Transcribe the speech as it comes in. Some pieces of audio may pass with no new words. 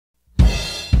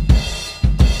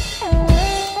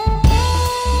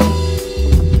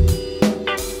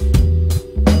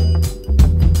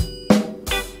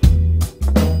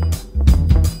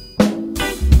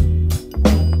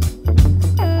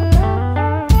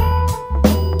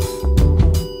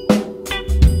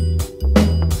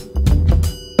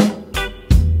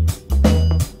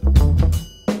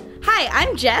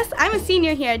Jess. I'm a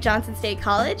senior here at Johnson State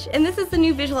College, and this is the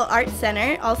new Visual Arts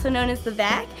Center, also known as the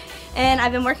VAC. And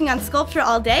I've been working on sculpture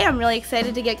all day. I'm really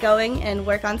excited to get going and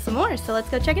work on some more, so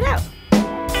let's go check it out.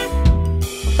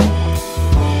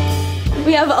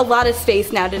 We have a lot of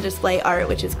space now to display art,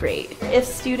 which is great. If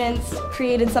students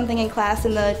created something in class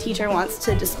and the teacher wants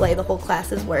to display the whole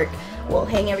class's work, we'll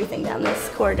hang everything down this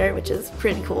corridor, which is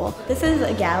pretty cool. This is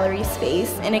a gallery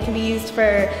space, and it can be used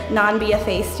for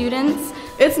non-BFA students.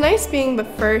 It's nice being the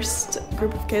first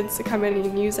group of kids to come in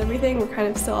and use everything. We're kind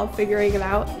of still all figuring it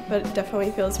out, but it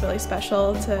definitely feels really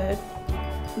special to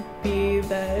be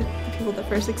the people that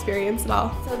first experience it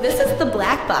all. So this is the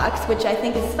black box, which I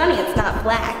think is funny. It's not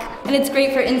black. And it's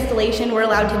great for installation. We're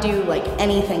allowed to do like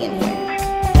anything in here.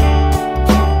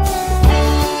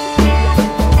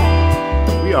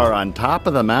 We are on top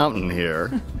of the mountain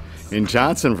here in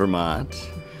Johnson, Vermont.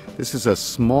 This is a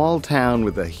small town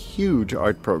with a huge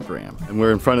art program. And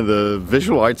we're in front of the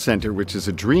Visual Arts Center, which is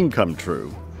a dream come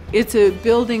true. It's a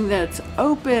building that's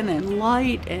open and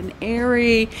light and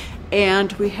airy,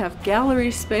 and we have gallery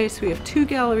space. We have 2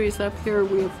 galleries up here.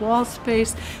 We have wall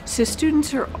space. So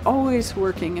students are always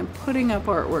working and putting up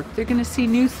artwork. They're going to see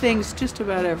new things just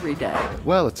about every day.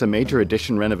 Well, it's a major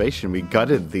addition renovation. We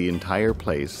gutted the entire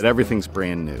place. Everything's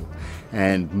brand new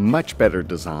and much better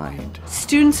designed.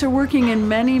 Students are working in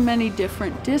many, many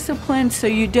different disciplines, so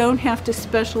you don't have to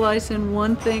specialize in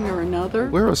one thing or another.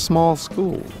 We're a small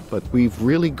school, but we've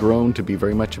really grown to be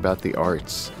very much about the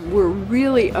arts. We're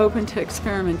really open to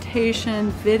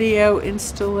experimentation, video,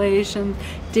 installation,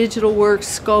 digital work,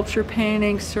 sculpture,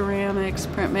 painting, ceramics,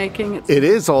 printmaking. It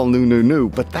is all new,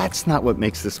 but that's not what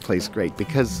makes this place great,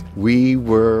 because we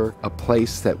were a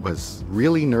place that was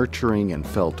really nurturing and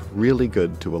felt really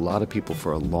good to a lot of people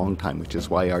for a long time, which is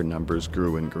why our numbers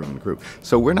grew and grew and grew.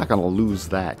 So we're not going to lose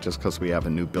that just because we have a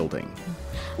new building.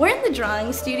 We're in the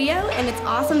drawing studio, and it's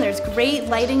awesome. There's great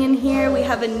lighting in here. We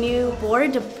have a new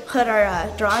board to put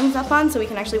our drawings up on so we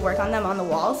can actually work on them on the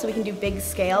wall, so we can do big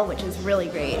scale, which is really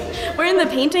great. We're in the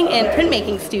painting and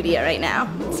printmaking studio right now.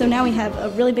 So now we have a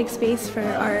really big space for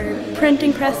our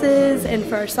printing presses and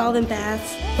for our solvent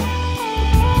baths.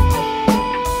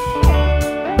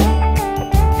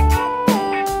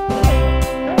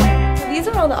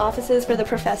 All the offices for the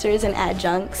professors and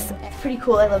adjuncts. It's pretty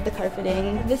cool. I love the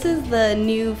carpeting. This is the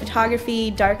new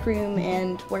photography darkroom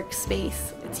and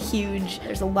workspace. It's huge.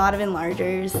 There's a lot of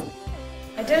enlargers.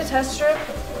 I did a test strip,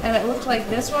 and it looked like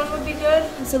this one would be good.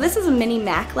 So this is a mini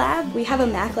Mac lab. We have a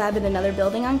Mac lab in another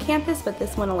building on campus, but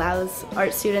this one allows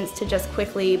art students to just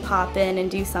quickly pop in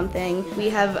and do something. We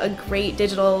have a great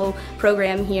digital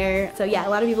program here. So yeah, a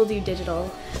lot of people do digital.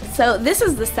 So this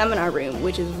is the seminar room,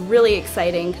 which is really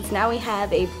exciting because now we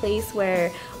have a place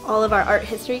where all of our art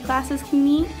history classes can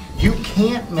meet. You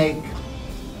can't make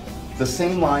the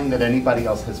same line that anybody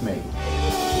else has made.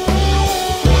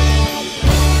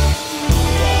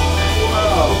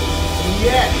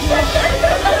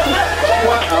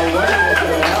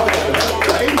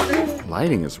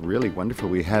 Lighting is really wonderful.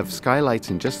 We have skylights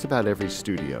in just about every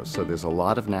studio, so there's a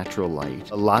lot of natural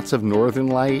light, lots of northern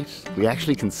light. We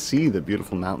actually can see the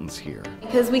beautiful mountains here.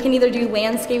 Because we can either do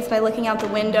landscapes by looking out the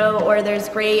window, or there's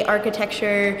great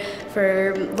architecture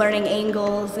for learning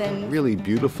angles and really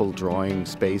beautiful drawing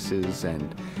spaces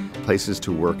and places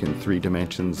to work in 3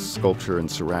 dimensions, sculpture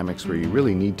and ceramics, where you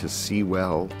really need to see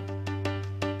well.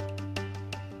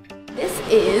 This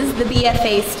is the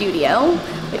BFA studio,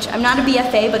 which I'm not a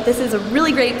BFA, but this is a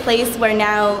really great place where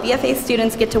now BFA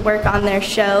students get to work on their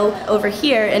show over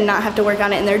here and not have to work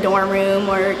on it in their dorm room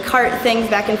or cart things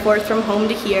back and forth from home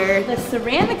to here. The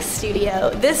ceramics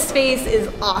studio, this space is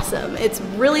awesome. It's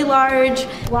really large,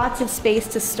 lots of space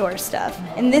to store stuff.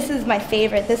 And this is my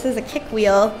favorite. This is a kick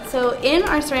wheel. So in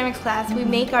our ceramics class, we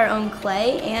make our own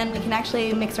clay, and we can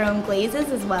actually mix our own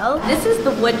glazes as well. This is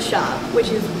the wood shop, which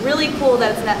is really cool.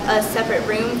 That's a separate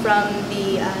room from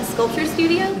the sculpture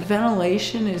studio. The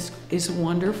ventilation is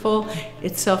wonderful.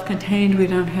 It's self-contained. We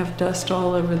don't have dust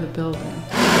all over the building.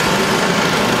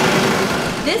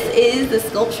 This is the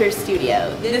sculpture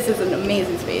studio. This is an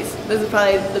amazing space. This is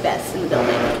probably the best in the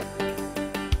building.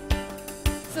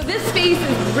 So this space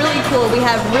is really cool. We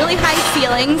have really high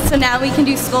ceilings, so now we can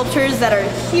do sculptures that are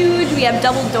huge. We have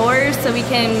double doors, so we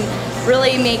can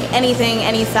really make anything,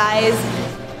 any size.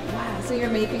 Wow, so you're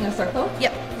making a circle?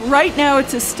 Yep. Right now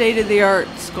it's a state-of-the-art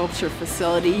sculpture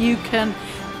facility. You can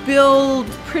build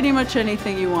pretty much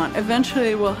anything you want.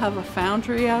 Eventually we'll have a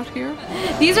foundry out here.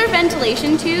 These are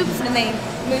ventilation tubes, and they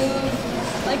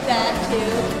move like that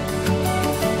too.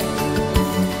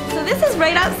 So this is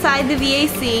right outside the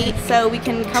VAC, so we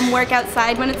can come work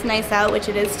outside when it's nice out, which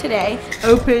it is today.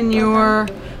 Open your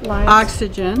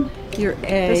oxygen Your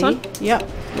A. This one? Yep.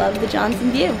 Love the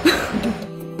Johnson view.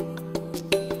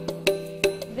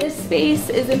 This space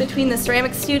is in between the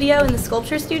ceramic studio and the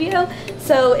sculpture studio,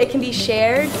 so it can be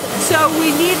shared. So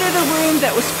we needed a room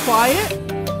that was quiet.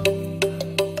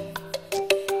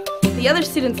 The other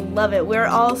students love it. We're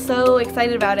all so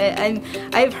excited about it, and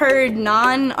I've heard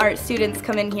non-art students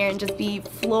come in here and just be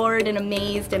floored and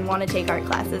amazed and want to take art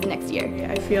classes next year.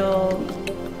 I feel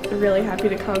really happy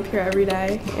to come up here every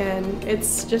day, and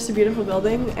it's just a beautiful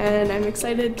building, and I'm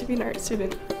excited to be an art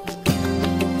student.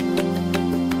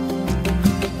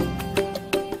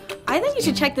 I think you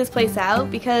should check this place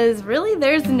out because really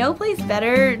there's no place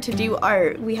better to do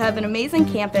art. We have an amazing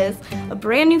campus, a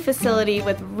brand new facility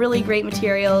with really great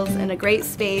materials and a great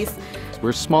space.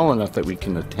 We're small enough that we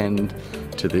can attend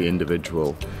to the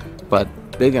individual, but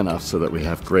big enough so that we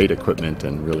have great equipment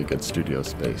and really good studio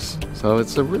space. So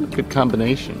it's a really good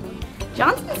combination.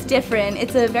 Johnson's different.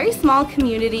 It's a very small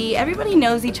community. Everybody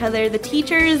knows each other. The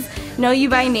teachers know you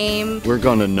by name. We're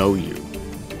going to know you.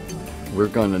 We're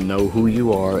going to know who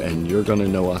you are, and you're going to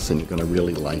know us, and you're going to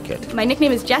really like it. My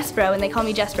nickname is Jespro, and they call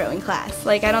me Jespro in class.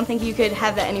 Like, I don't think you could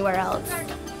have that anywhere else.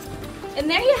 And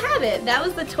there you have it. That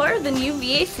was the tour of the new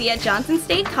VAC at Johnson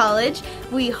State College.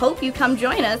 We hope you come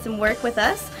join us and work with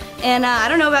us. And I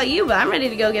don't know about you, but I'm ready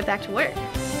to go get back to work.